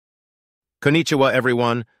Konnichiwa,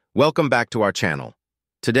 everyone. Welcome back to our channel.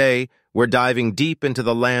 Today, we're diving deep into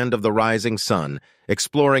the land of the rising sun,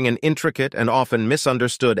 exploring an intricate and often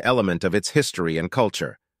misunderstood element of its history and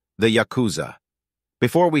culture, the Yakuza.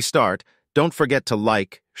 Before we start, don't forget to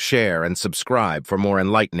like, share, and subscribe for more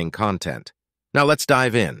enlightening content. Now let's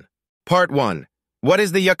dive in. Part 1. What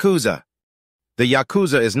is the Yakuza? The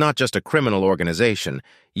Yakuza is not just a criminal organization.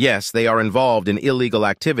 Yes, they are involved in illegal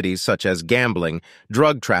activities such as gambling,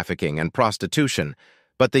 drug trafficking, and prostitution.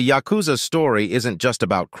 But the Yakuza's story isn't just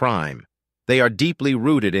about crime. They are deeply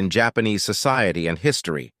rooted in Japanese society and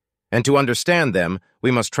history. And to understand them, we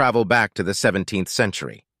must travel back to the 17th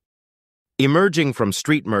century. Emerging from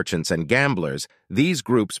street merchants and gamblers, these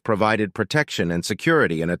groups provided protection and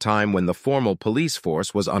security in a time when the formal police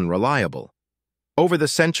force was unreliable. Over the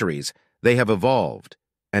centuries, they have evolved,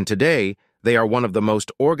 and today they are one of the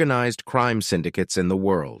most organized crime syndicates in the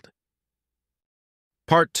world.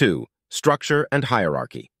 Part 2. Structure and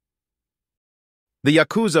Hierarchy. The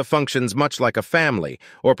Yakuza functions much like a family,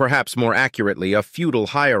 or perhaps more accurately, a feudal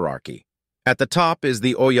hierarchy. At the top is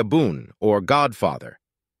the Oyabun, or godfather.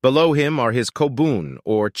 Below him are his Kobun,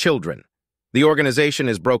 or children. The organization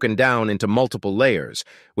is broken down into multiple layers,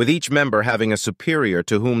 with each member having a superior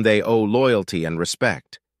to whom they owe loyalty and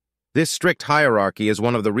respect. This strict hierarchy is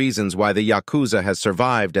one of the reasons why the Yakuza has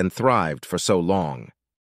survived and thrived for so long.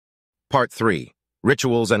 Part 3.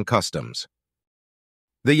 Rituals and Customs.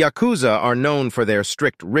 The Yakuza are known for their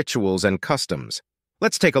strict rituals and customs.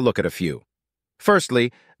 Let's take a look at a few. Firstly,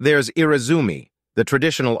 there's Irezumi, the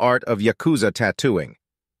traditional art of Yakuza tattooing.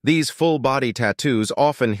 These full-body tattoos,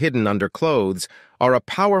 often hidden under clothes, are a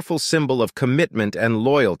powerful symbol of commitment and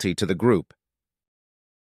loyalty to the group.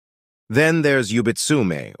 Then there's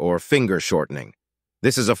Yubitsume, or finger shortening.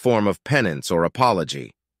 This is a form of penance or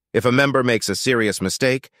apology. If a member makes a serious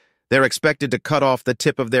mistake, they're expected to cut off the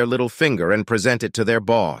tip of their little finger and present it to their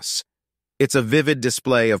boss. It's a vivid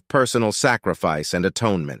display of personal sacrifice and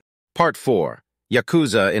atonement. Part 4.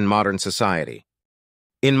 Yakuza in Modern Society.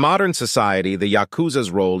 In modern society, the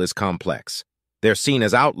Yakuza's role is complex. They're seen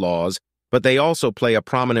as outlaws, but they also play a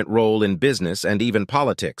prominent role in business and even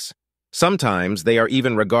politics. Sometimes they are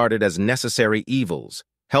even regarded as necessary evils,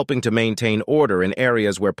 helping to maintain order in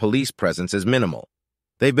areas where police presence is minimal.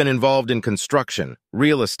 They've been involved in construction,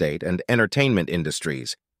 real estate, and entertainment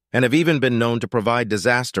industries, and have even been known to provide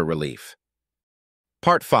disaster relief.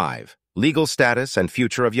 Part 5. Legal Status and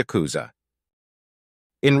Future of Yakuza.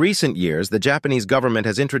 In recent years, the Japanese government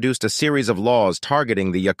has introduced a series of laws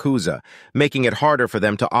targeting the Yakuza, making it harder for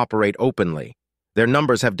them to operate openly. Their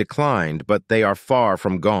numbers have declined, but they are far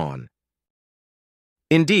from gone.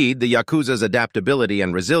 Indeed, the Yakuza's adaptability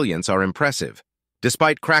and resilience are impressive.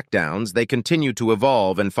 Despite crackdowns, they continue to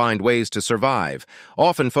evolve and find ways to survive,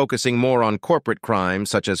 often focusing more on corporate crimes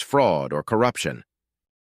such as fraud or corruption.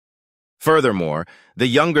 Furthermore, the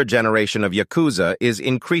younger generation of Yakuza is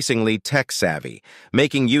increasingly tech-savvy,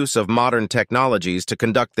 making use of modern technologies to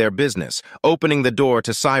conduct their business, opening the door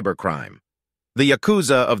to cybercrime. The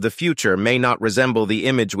Yakuza of the future may not resemble the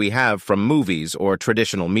image we have from movies or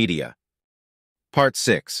traditional media. Part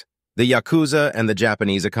 6. The Yakuza and the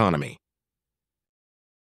Japanese Economy.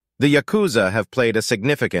 The Yakuza have played a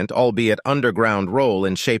significant, albeit underground, role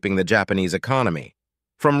in shaping the Japanese economy.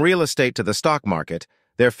 From real estate to the stock market,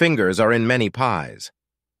 their fingers are in many pies.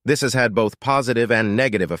 This has had both positive and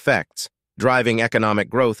negative effects, driving economic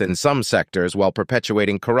growth in some sectors while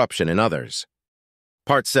perpetuating corruption in others.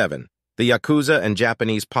 Part 7. The Yakuza and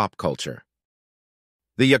Japanese Pop Culture.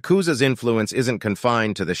 The Yakuza's influence isn't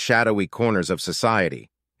confined to the shadowy corners of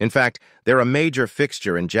society. In fact, they're a major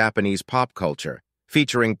fixture in Japanese pop culture,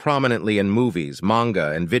 featuring prominently in movies,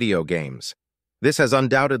 manga, and video games. This has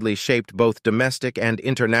undoubtedly shaped both domestic and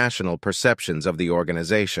international perceptions of the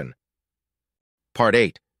organization. Part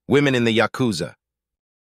 8. Women in the Yakuza.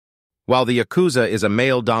 While the Yakuza is a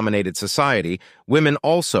male-dominated society, women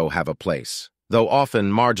also have a place, though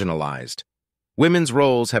often marginalized. Women's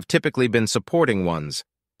roles have typically been supporting ones,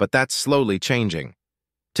 but that's slowly changing.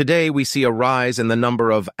 Today, we see a rise in the number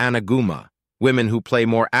of anaguma, women who play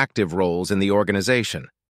more active roles in the organization.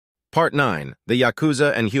 Part 9. The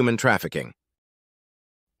Yakuza and Human Trafficking.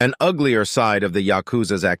 An uglier side of the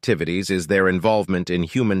Yakuza's activities is their involvement in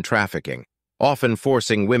human trafficking, often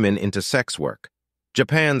forcing women into sex work.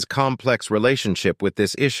 Japan's complex relationship with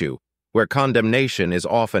this issue, where condemnation is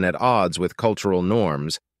often at odds with cultural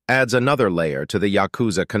norms, adds another layer to the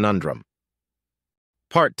Yakuza conundrum.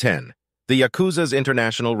 Part 10. The Yakuza's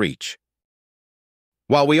International Reach.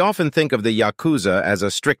 While we often think of the Yakuza as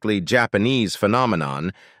a strictly Japanese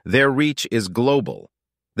phenomenon, their reach is global.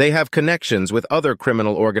 They have connections with other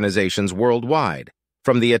criminal organizations worldwide,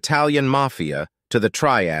 from the Italian mafia to the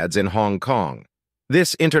triads in Hong Kong.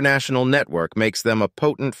 This international network makes them a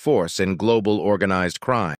potent force in global organized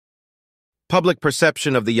crime. Public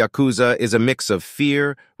perception of the Yakuza is a mix of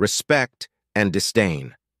fear, respect, and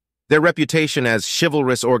disdain. Their reputation as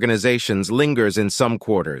chivalrous organizations lingers in some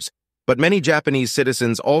quarters, but many Japanese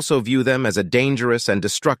citizens also view them as a dangerous and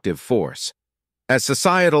destructive force. As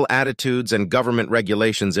societal attitudes and government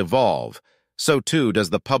regulations evolve, so too does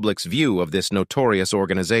the public's view of this notorious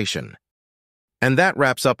organization. And that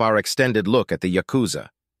wraps up our extended look at the Yakuza.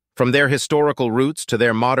 From their historical roots to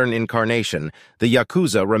their modern incarnation, the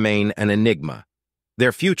Yakuza remain an enigma.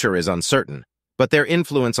 Their future is uncertain, but their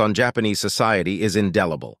influence on Japanese society is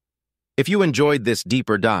indelible. If you enjoyed this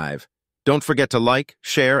deeper dive, don't forget to like,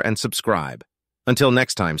 share, and subscribe. Until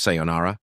next time, sayonara.